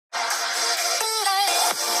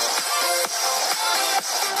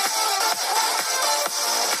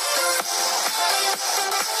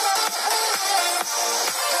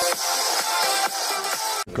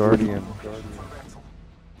Guardian.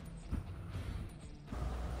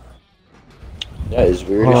 That is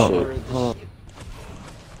weird as shit.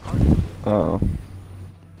 Oh.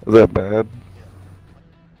 Is that bad?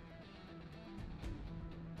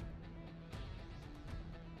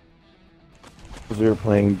 Cause we were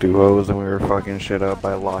playing duos and we were fucking shit up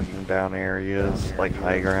by locking down areas like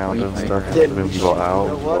high ground and stuff to move people out.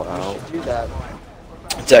 You know what? We should do that.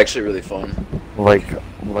 It's actually really fun. Like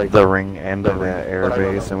the ring end of that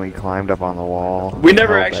airbase, and we climbed up on the wall. We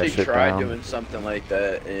never held that actually shit tried down. doing something like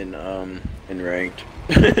that in ranked.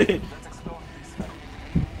 I'm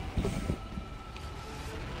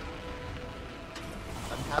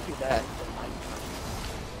happy that.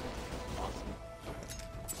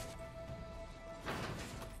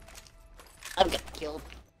 I'm getting killed.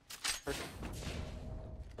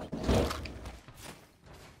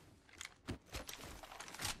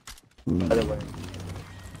 By the way,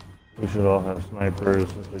 We should all have snipers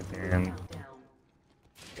if we can.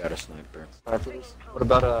 Got a sniper. snipers. What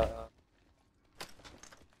about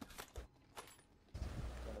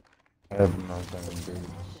I have nothing in B.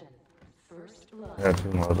 I have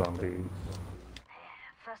 2 mods on B.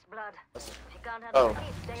 First blood. If you can't Oh. handle the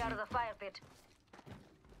heat, stay out of the fire pit.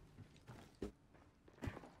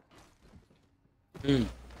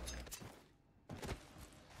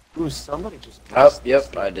 Ooh, somebody just. Oh,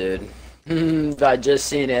 yep, I did. I just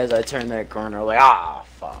seen it as I turned that corner. Like, ah,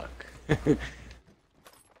 fuck.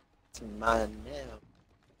 It's mine now.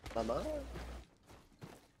 Mama.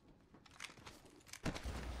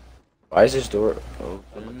 Why is this door Oh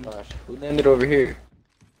open? my gosh. Who landed over here?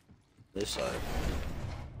 This side.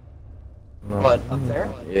 No. What, up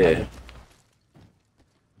there? Yeah.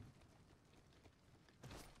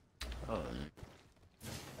 Oh.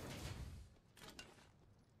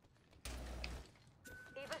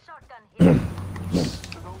 Even shotgun here.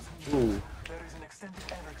 Ooh. There is an extended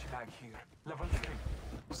energy mag here. Level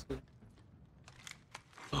 3.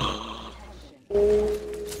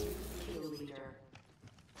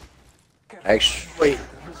 Actually, Wait,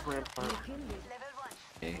 who's Rampart? Level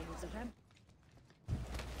 1.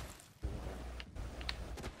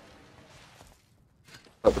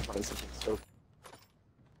 Hope we find something. So,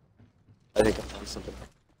 I think I found something.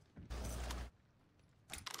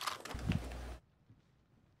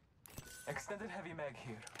 Extended heavy mag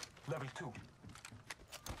here. Level 2.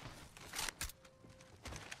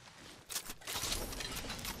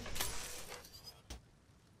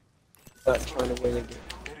 Trying to win again.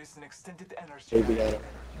 There is an extended energy Maybe mag I here.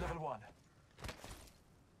 don't. Level 1.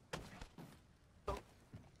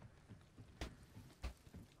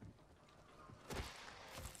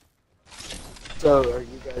 So, are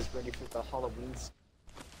you guys ready for the Halloween?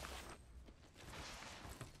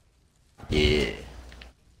 yeah.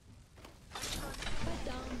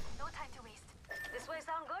 No time to waste. This way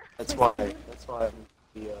sound good? That's why I'm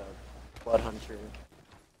the Blood Hunter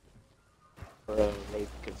for late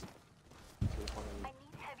because I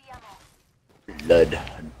need heavy ammo. Blood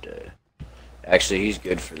Hunter. Actually, he's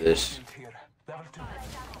good for this. Shield here. Level 2.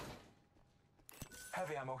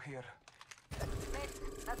 Heavy ammo here. Mate,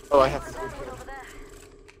 that's Oh, I have to the go door here. over there.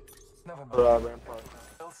 Never mind. for Rampart.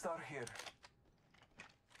 L-star here.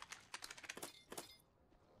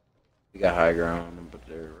 We got high ground, but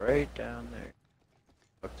they're right down there.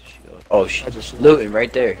 Fuck the shield. Oh, I shit. just Looting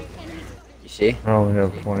right there. You see? I only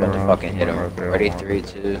have 20 About to rounds. fucking hit I'm him. right there. Ready, 3,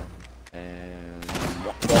 2, and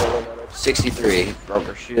 63. Broke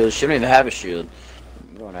her shield. She don't even have a shield.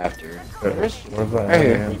 I'm going after her. Where's that? Right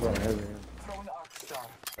here. hand? Throwing arc star.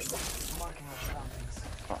 Marking our surroundings.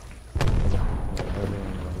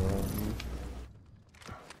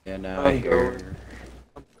 Yeah, now Oh, here.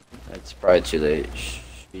 It's probably too late.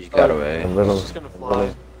 She's got away. She's gonna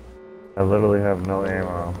fly. I literally have no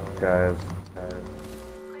ammo, guys.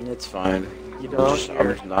 It's fine. You I'm don't?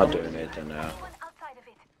 just not doing anything now. One outside of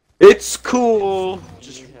it. It's cool.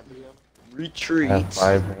 Just I retreat. have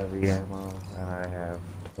 5 heavy ammo, and I have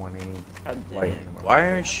 20 light ammo. Why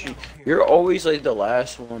aren't you? You're always like the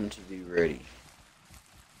last one to be ready.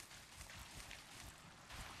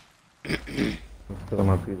 Because I'm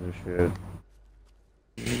a piece of shit.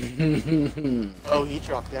 Oh, he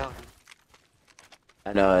dropped down.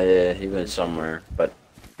 I know, yeah, he went somewhere, but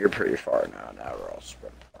you're pretty far now. Now we're all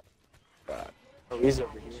spread apart. Oh, he's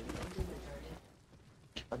over here.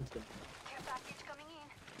 Hunting. Care package coming in.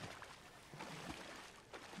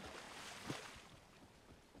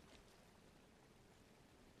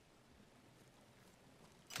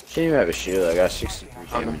 She didn't even have a shield. I got 63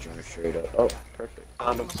 damage on her straight up. Oh, perfect.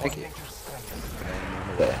 Found him. Thank you. Nature's strength. And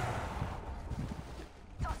none of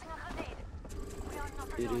Tossing a grenade. We are not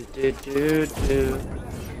that. alone. Do-do-do-do-do.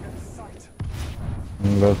 Sight.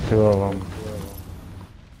 There's two of them.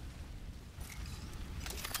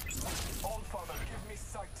 All father, give me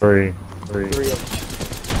sight. Three. Three of them.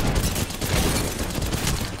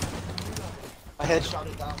 I headshot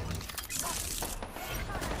it down.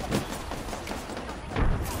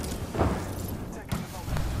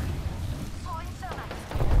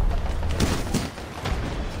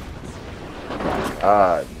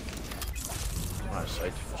 God. My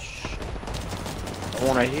sight for shit. I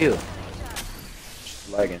wanna heal.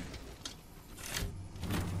 Just lagging.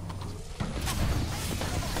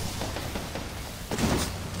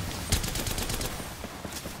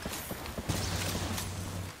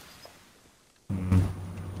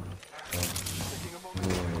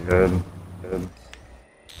 Good. Good.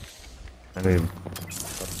 I need a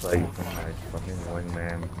sight from my fucking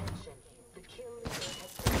wingman.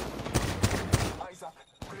 Eyes up.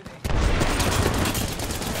 Grenade.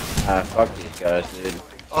 Ah, fuck these guys, dude.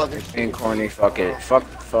 Oh, there's They're being corny. Fuck it.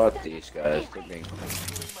 Fuck these guys. They're being corny.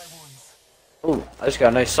 My wounds. Ooh, I just got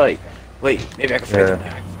a nice sight. Wait, maybe I can fight them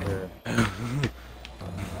now.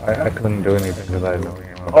 I couldn't do anything because I had no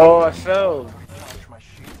ammo. Oh, I fell. Charge my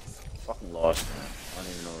shields. Fucking lost, man. I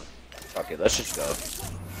don't even know. Fuck it, let's just go.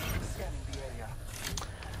 Scanning the area.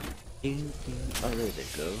 Oh, there they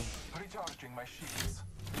go. Recharging my shields.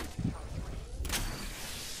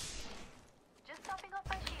 Just topping up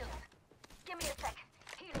my shield. Give me a sec.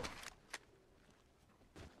 Heal.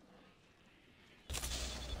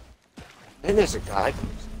 And there's a guy.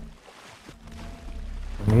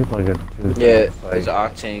 I need like a two. Yeah, sight there's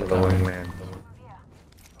Octane for the coming. wingman.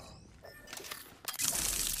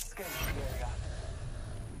 Scanning the area.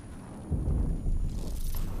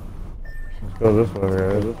 Let's go this way,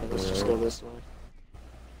 right? Let's just go this way.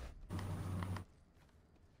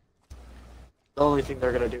 The only thing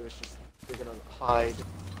they're gonna do is just they're gonna hide.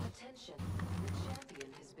 Attention, the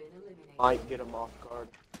champion has been eliminated. Might get them off guard.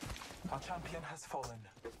 Our champion has fallen.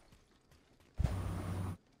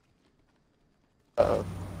 Uh-oh.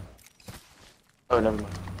 Oh, never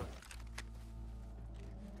mind.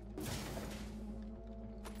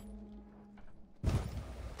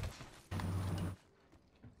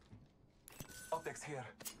 Optics here.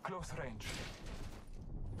 Close range.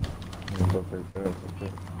 It's up right there, it's up there.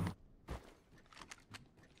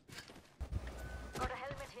 Got a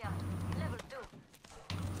helmet here. Level 2.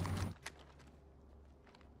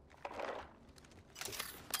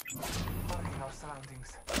 Marking our surroundings.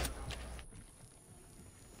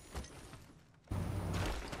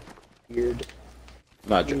 Weird.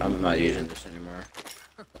 I'm not using this anymore.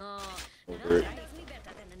 Over it.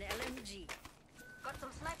 Got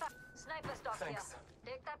some sniper stock Thanks. here.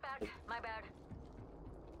 Take that back. My bad.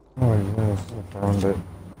 Oh yes, I found it.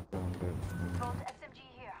 Found it. Front SMG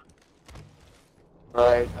here.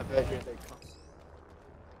 Right, I bet here they come.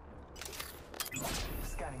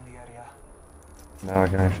 Scanning the area. Now I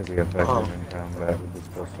can actually be effective Oh. in combat with this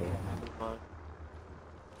pistol. Never mind.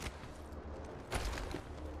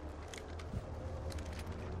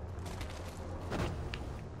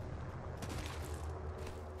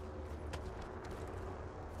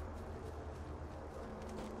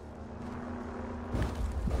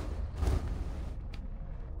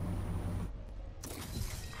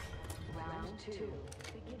 Round 2,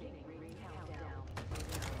 beginning ring countdown.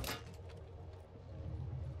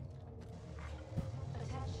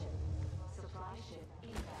 Attention, supply ship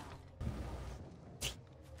inbound.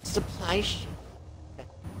 Supply ship.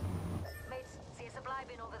 Mates, see a supply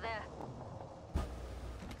bin over there.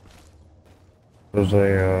 There's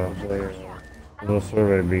a little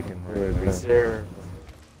survey beacon right Is there. there?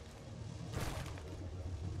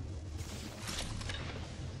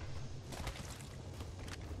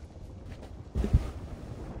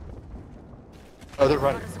 Oh, they're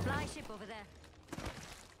running. Got a supply ship over there.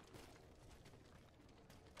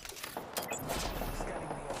 Scanning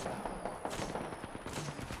the area.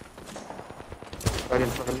 Right in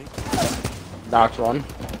front of me. Knocked one.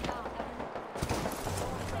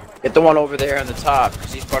 Get the one over there on the top,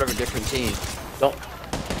 because he's part of a different team.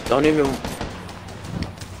 Don't even.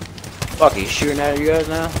 Fuck, he's shooting at you guys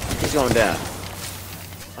now? He's going down.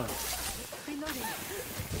 Oh,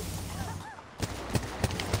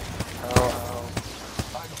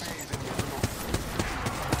 I'm breathing with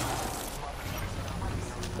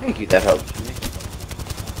Thank you, that helps me.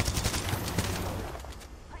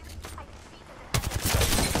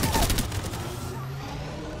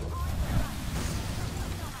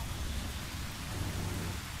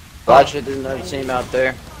 Glad shit there's another team out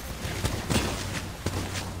there.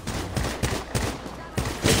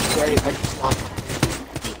 great. I just lost.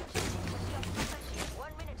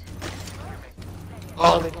 1 minute.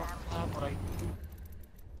 Oh, they don't have what I.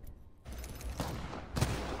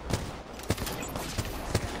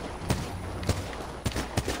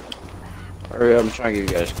 Hurry up, I'm trying to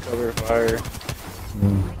give you guys cover fire.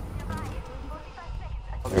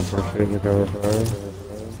 Appreciate the cover fire.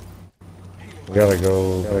 We gotta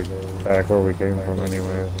go back where we came from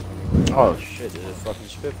anyway. Oh shit, there's a fucking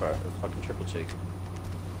Spitfire, a fucking triple take.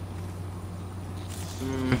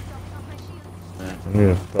 I need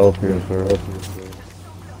a stealth here, sir.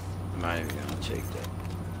 I'm not even gonna take that.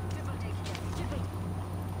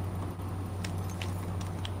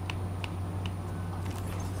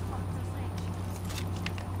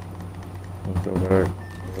 Let's go back.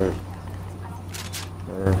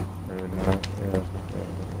 Or maybe not. Yeah.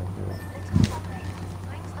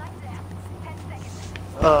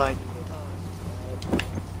 Oh,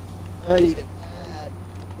 I need it. Bad.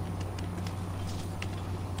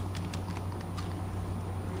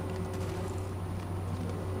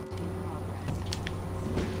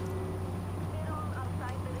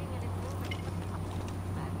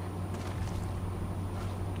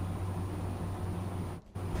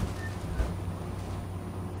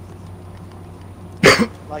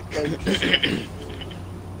 Like the Care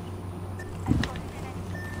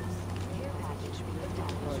package being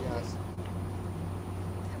damaged. oh yes.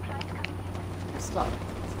 Stop.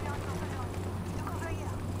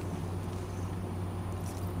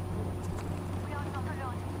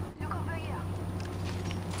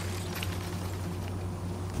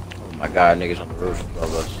 Oh my god, niggas on the roof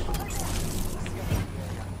above us.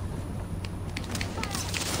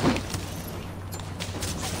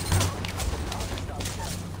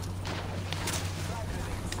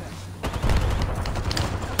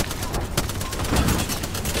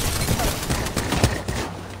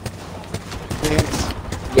 Thanks.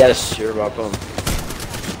 Yes, you're welcome.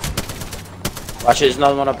 Watch it, there's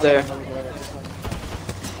another one up there.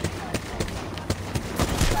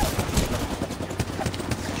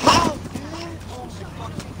 How, dude? Oh my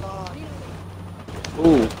fucking god.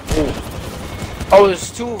 Ooh, ooh. Oh,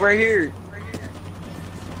 there's two right here.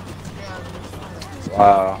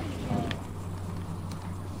 Wow.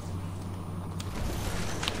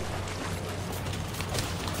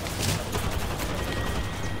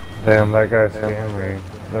 Damn, that guy scammed me.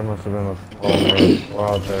 That must have been a small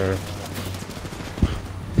out there.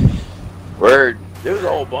 Word. There was a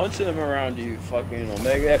whole bunch of them around you, fucking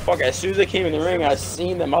Omega. Fuck, as soon as I came in the ring, I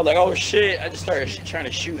seen them. I was like, oh shit. I just started trying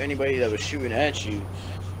to shoot anybody that was shooting at you.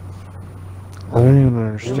 I don't even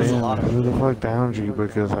There was a understand lot of who the fuck downed you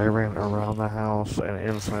because I ran around the house and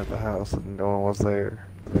inside the house and no one was there.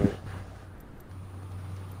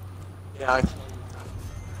 Yeah, I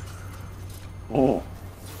Oh.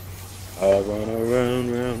 I run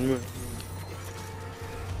around, round.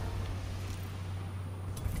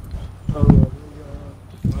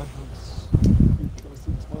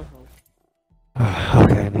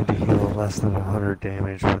 Okay, I need to heal less than 100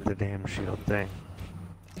 damage with the damn shield thing.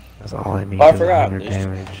 That's all I need Oh, I is forgot. 100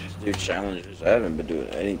 damage. Dude, challenges. I haven't been doing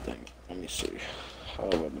anything. Let me see. How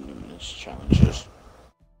have I been doing this? Challenges.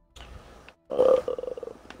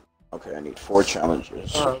 Okay, I need 4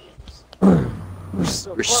 challenges. we're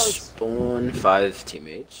so close. Respawn 5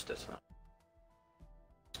 teammates. That's not.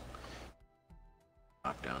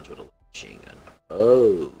 Knockdowns with a machine gun.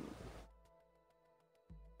 Oh.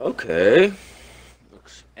 Okay.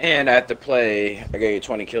 And I have to play. I got you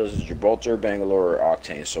 20 kills as Gibraltar, Bangalore, or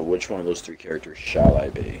Octane. So which one of those 3 characters shall I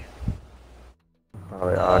be?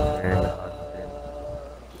 Probably Octane.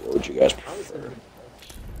 What would you guys prefer?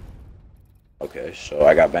 Okay, so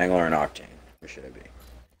I got Bangalore and Octane. Where should I be?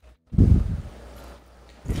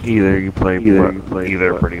 Either you play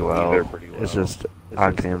either pretty well. It's just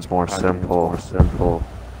Octane's more simple.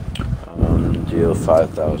 Deal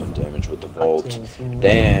 5,000 damage with the Volt.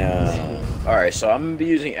 Damn. Alright, so I'm gonna be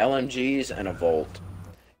using LMGs and a Volt.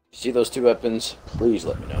 You see those 2 weapons? Please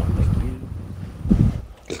let me know.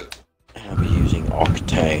 Thank you. And I'll be using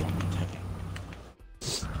Octane.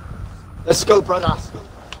 Let's go, brother.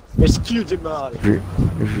 Excuse me.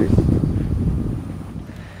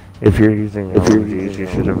 If you're using LMGs, you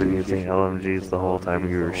should have been using LMGs the whole time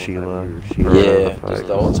you were Sheila. Yeah, because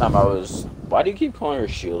the whole time I was. Why do you keep calling her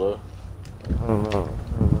Sheila? I don't know.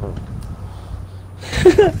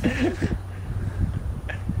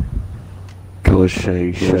 Go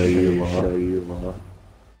Sheila.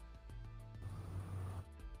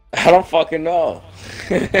 I don't fucking know.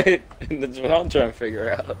 That's what I'm trying to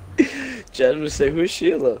figure out. Jasmine say, who's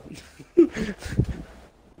Sheila?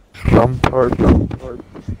 Rampart.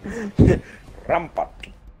 Rampart.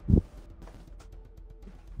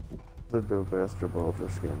 The dope ass Gibraltar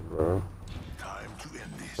skin, bro. Time to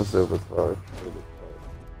end this. That's dope as fuck.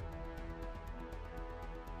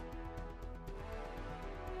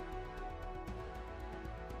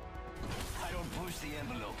 I don't push the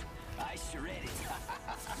envelope. I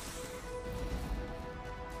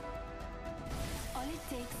All it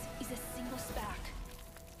takes is a single spark.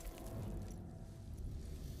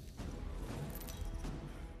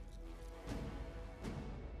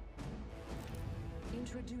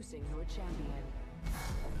 Introducing your champion.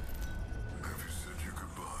 Have you said your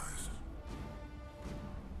goodbyes?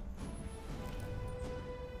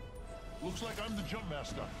 Looks like I'm the jump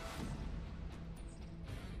master.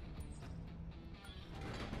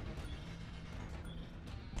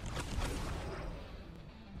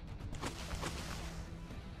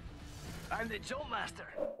 I'm the jump master.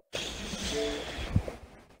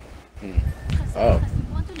 Oh.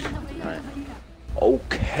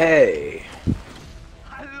 Okay.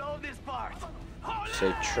 I love this part.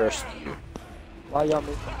 Say trust you. Why y'all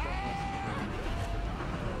make that?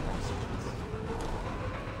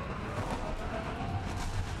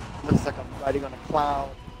 Looks like I'm riding on a cloud.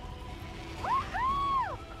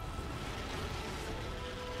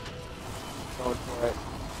 Going for it.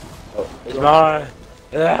 Oh, It's mine.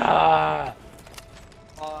 ah!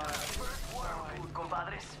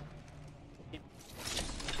 Compadres.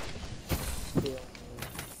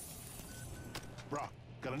 Bruh,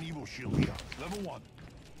 got an Evo shield here. Level 1.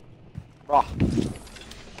 Raw.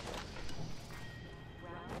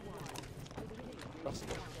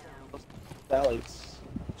 Valleys.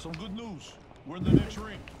 Some good news. We're in the next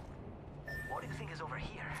ring. What do you think is over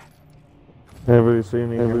here? Anybody see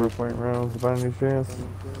any hammer point rounds by any chance?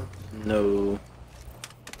 No.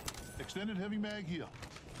 Extended heavy mag here.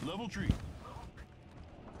 Level 3.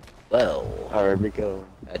 Well, Alright, we go.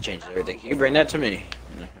 that changes everything. Can you bring that to me?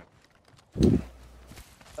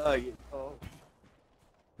 Oh.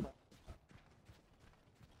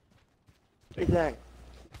 Exactly.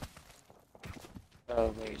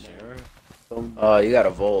 Oh, wait, no. Oh, you got a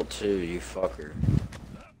volt too, you fucker.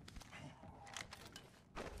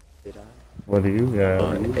 Did I? What do you got?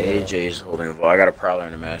 AJ's holding a volt. I got a Prowler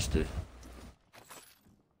and a Mastiff.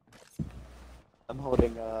 I'm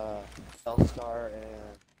holding L-Star and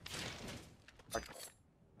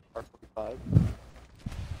R45.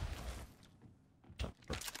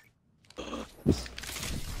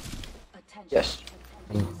 Attention. Yes.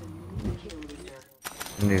 Attention is a new kill leader.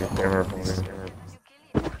 I need a hammer point.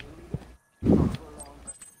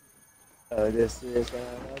 This is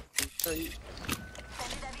treat.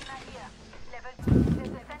 Bandit Avima here. Level 2. There's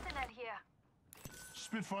a sentinel here.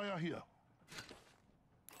 Spitfire here.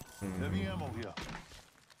 Heavy ammo here.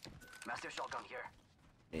 Master shotgun here.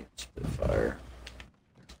 Need Spitfire.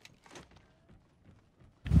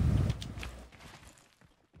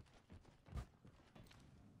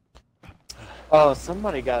 Oh,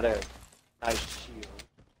 somebody got a nice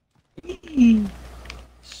shield.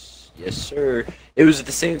 Yes, sir. It was at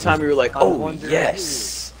the same time you were like, oh,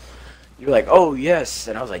 yes. You were like, oh, yes.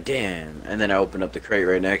 And I was like, damn. And then I opened up the crate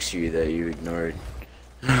right next to you that you ignored.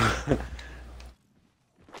 Man,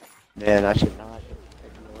 I should not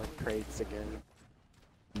ignore crates again.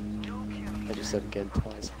 I just said again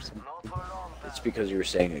twice or something. Not for long. It's because you were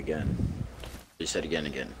saying again. You said again.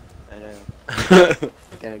 I know.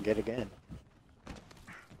 Gonna get again.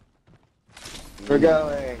 We're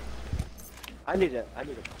going. I need a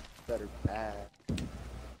better bag.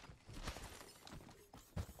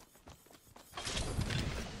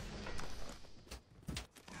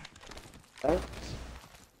 Thanks.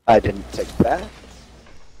 I didn't take that.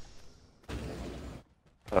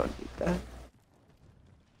 I don't need that.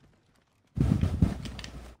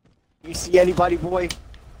 You see anybody, boy?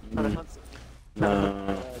 Trying to hunt some-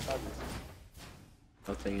 No.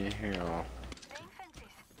 Nothing in here. Oh. Laying fences.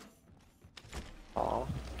 Aw.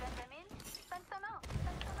 Send them in. Send some out.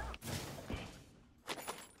 Send some out.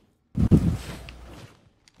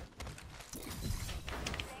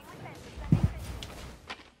 Staying with fences.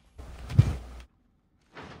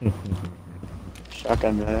 Sending fences.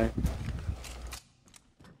 Shotgun bag.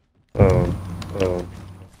 Oh.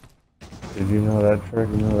 Did you know that trick?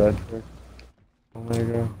 Oh my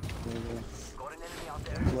god. Got an enemy out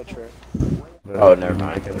there. What trick? Oh, never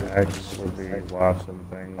mind. An X would be blasting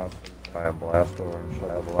things by a blast door and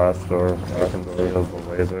shut a blast door. I can see those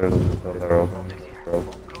lasers so they're open. Close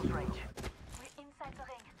range. We're inside the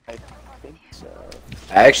ring. I think so.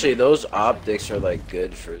 Actually, those optics are like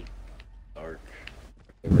good for dark.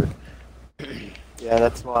 Yeah,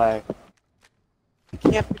 that's why. You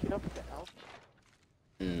can't pick it up with the alpha.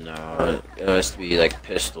 No, it has to be like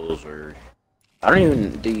pistols or. I don't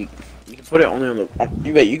even. You can put it only on the.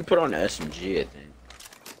 You can put it on the SMG, I think.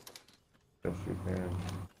 Yes, you can.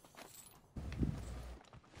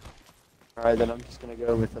 Alright, then I'm just gonna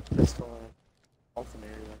go with a pistol and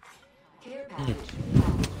alternator. Care package.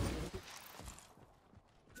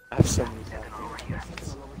 I have so many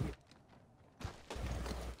tactics.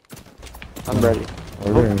 I'm ready.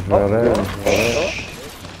 We're getting shot at. What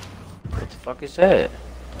the fuck is that?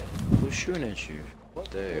 Who's shooting at you?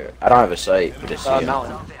 There. I don't have a sight, but it's you.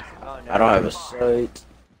 Mountain. I don't have a sight.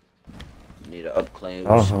 Need to up claims.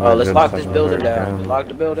 Oh, Oh, let's good lock this fucking building right down. down. Lock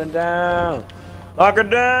the building down. Lock it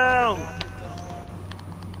down.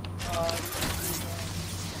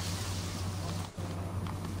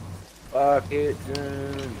 Lock it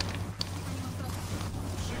down.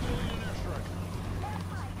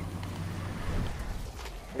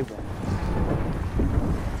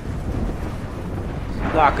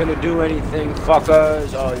 Not gonna do anything,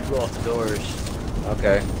 fuckers. Oh, you go off the doors.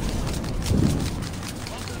 Okay.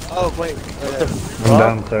 Oh, wait. I'm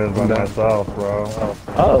downstairs by myself, bro.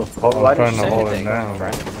 Oh, I'm why trying didn't to you say hold it anything? down.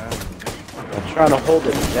 I'm trying to hold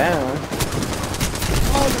it down.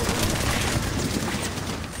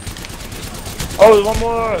 Oh, there's one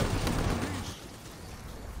more.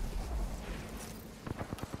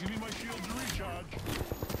 Give me my shield to recharge.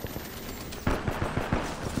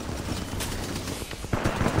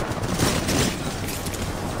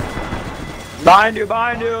 Behind you,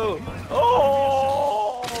 behind you.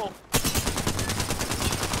 Oh!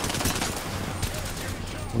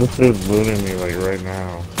 This dude's looting me like right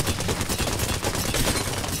now.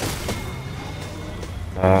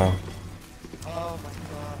 Oh my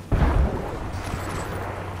god.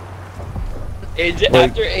 AJ,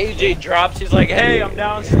 after AJ drops, he's like, "Hey, I'm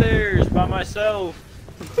downstairs by myself."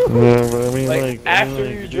 Yeah, but I mean, Like after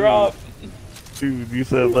you drop. Dude, you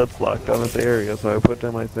said let's lock down this area, so I put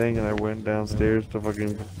down my thing and I went downstairs to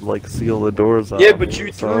fucking like seal the doors up. Yeah, but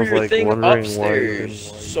you So I threw was, your like, thing wondering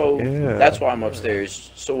upstairs, so Yeah. that's why I'm upstairs.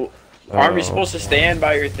 So aren't we Oh. supposed to stand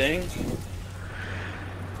by your thing?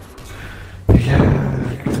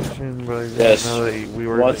 Yeah, Christian, but I didn't Yes. know that we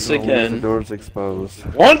were Once gonna leave again. the doors exposed.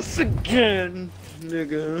 Once again,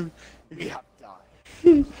 nigga. We have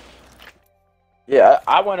died. Yeah,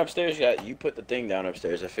 I went upstairs. Yeah, you put the thing down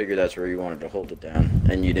upstairs. I figured that's where you wanted to hold it down,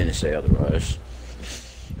 and you didn't say otherwise.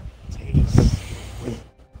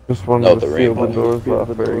 Just wanted No, to the seal rainbow. the doors off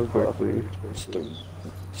very quickly. It's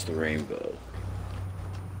the rainbow.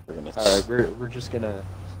 We're gonna Alright, we're just gonna.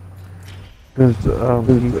 Because he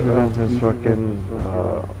put on his fucking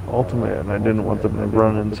ultimate, and I didn't want them to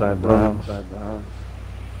run inside the house.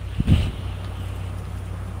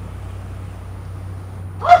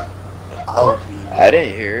 I'll be. I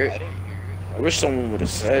didn't hear it. I wish someone would have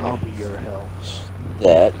said I'll be your help.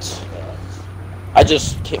 that. I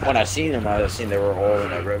just when I seen them, I seen they were all in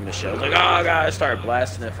that room and shit. I was like, oh god, I started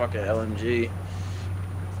blasting that fucking LMG.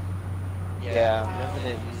 Yeah,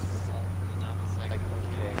 nothing like,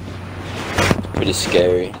 okay. Pretty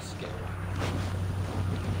scary,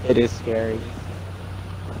 It is scary.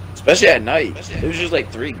 especially at night. It was just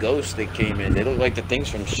like 3 ghosts that came in. They looked like the things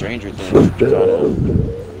from Stranger Things.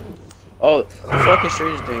 Kinda. Oh, fucking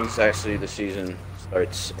Stranger Things! Actually, the season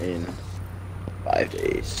starts in 5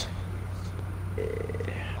 days. Yeah,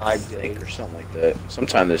 I think, or something like that.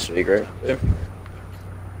 Sometime this week, right? Yeah.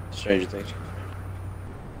 Stranger Things.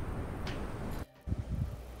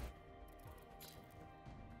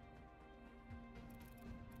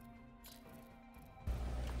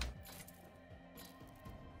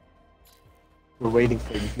 We're waiting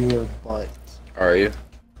for your butt. Are you?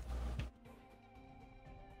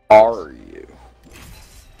 Are you?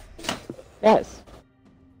 Yes.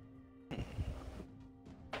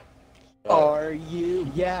 Are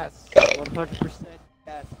you? Yes. 100%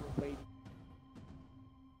 yes. We're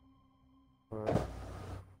waiting.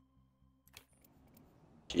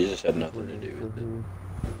 Jesus had nothing to do with it.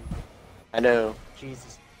 I know.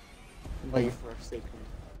 Jesus. I'm waiting for a second.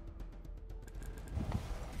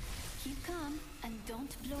 Keep calm and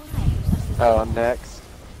don't blow away. Oh, I'm next.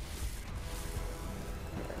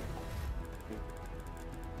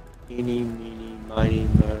 Eeny, meeny, miny,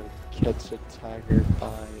 mo, catch a tiger by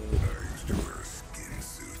it. I used to wear a skin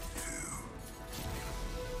suit too.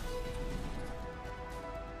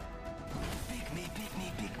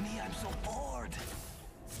 Pick me, I'm so bored.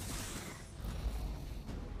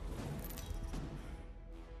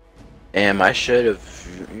 Damn, I should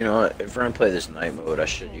have. You know what? If we're gonna play this night mode, I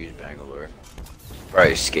should use Bangalore.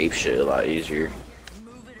 Probably escape shit a lot easier.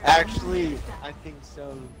 Actually, I think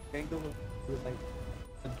so. Bangalore is like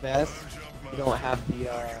the best. You don't have the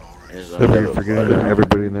There's So you're another forgetting that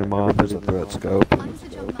everybody and their mom is a threat scope. I'm the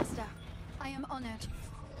job master. I am honored.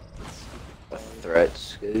 a threat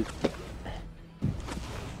scoop.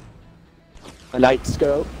 a night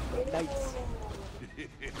scope. Nights.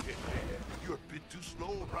 You're a bit too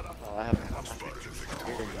slow, brother. Oh, I haven't. I'm starting to think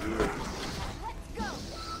Here in years.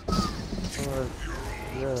 Or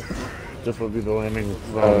This will be the landing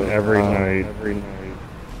zone every night.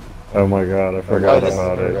 Oh my god, I forgot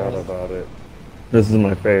about it. This is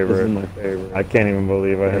my favorite. I can't even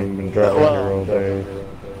believe I haven't been driving here all day.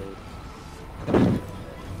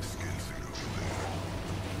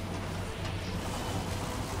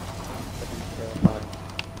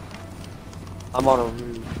 I'm on a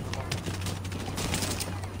roof.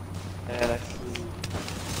 And I see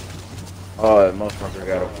Oh, most fucker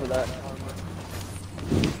got for it. that armor.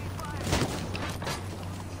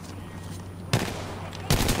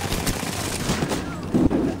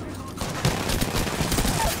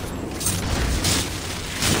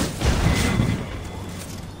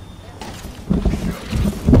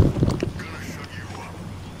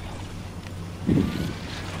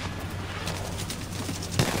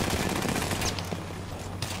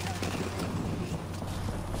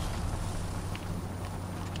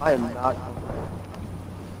 I am not.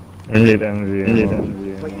 I need energy.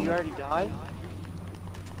 Wait, you already died?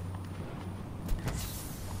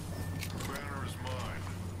 Banner is mine.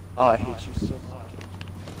 Oh, I hate you so much.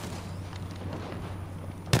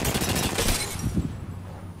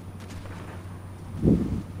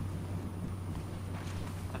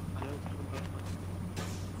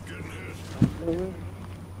 Getting hit.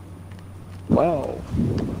 Wow.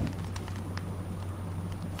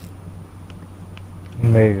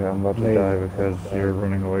 Maybe I'm about to die because you're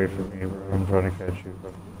running away from me, bro. I'm trying to catch you.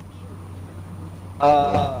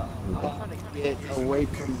 I'm trying to get away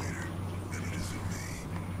from.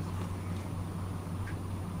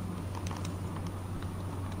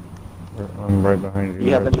 I'm right behind you.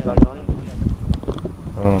 You have any gun on you?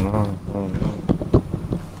 I don't know.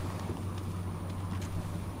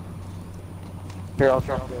 Here, I'll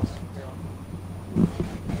drop this.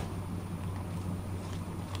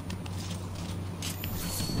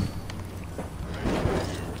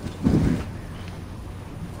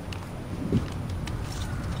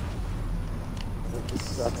 This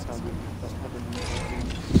sucks.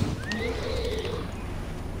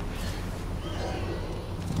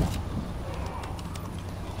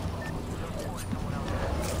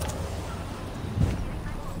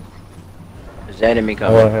 There's an enemy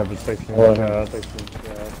All I coming. have is 16 shots.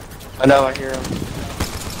 I know, I hear him.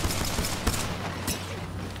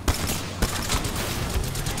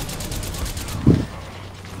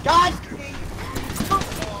 God! Come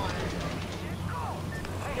on!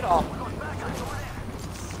 Get off.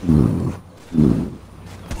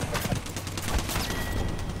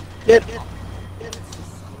 Get.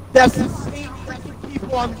 That's insane fucking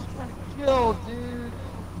people I'm trying to kill, dude.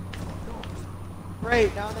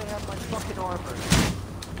 Great, now they have my fucking armor.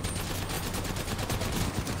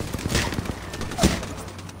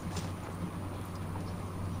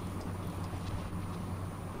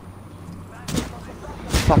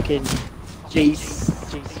 Fucking JC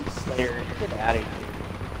Slayer, get out of here.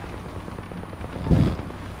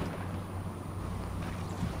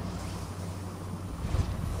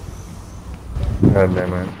 God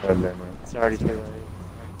damn it. It's already too late.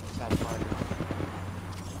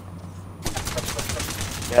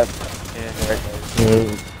 Yep. And there it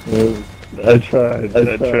goes. I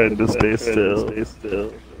tried to stay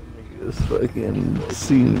still. Just fucking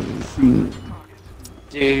see.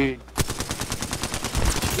 Dude.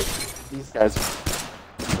 These guys are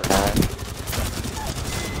bad.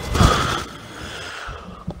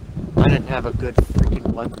 I didn't have a good freaking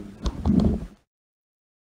weapon.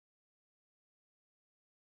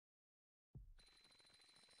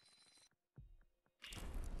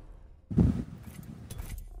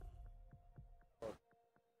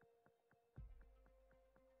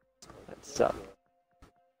 That sucked.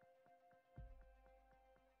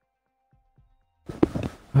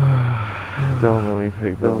 Don't let me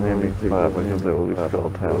pick the landing spot because it will be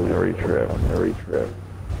filled down every trip.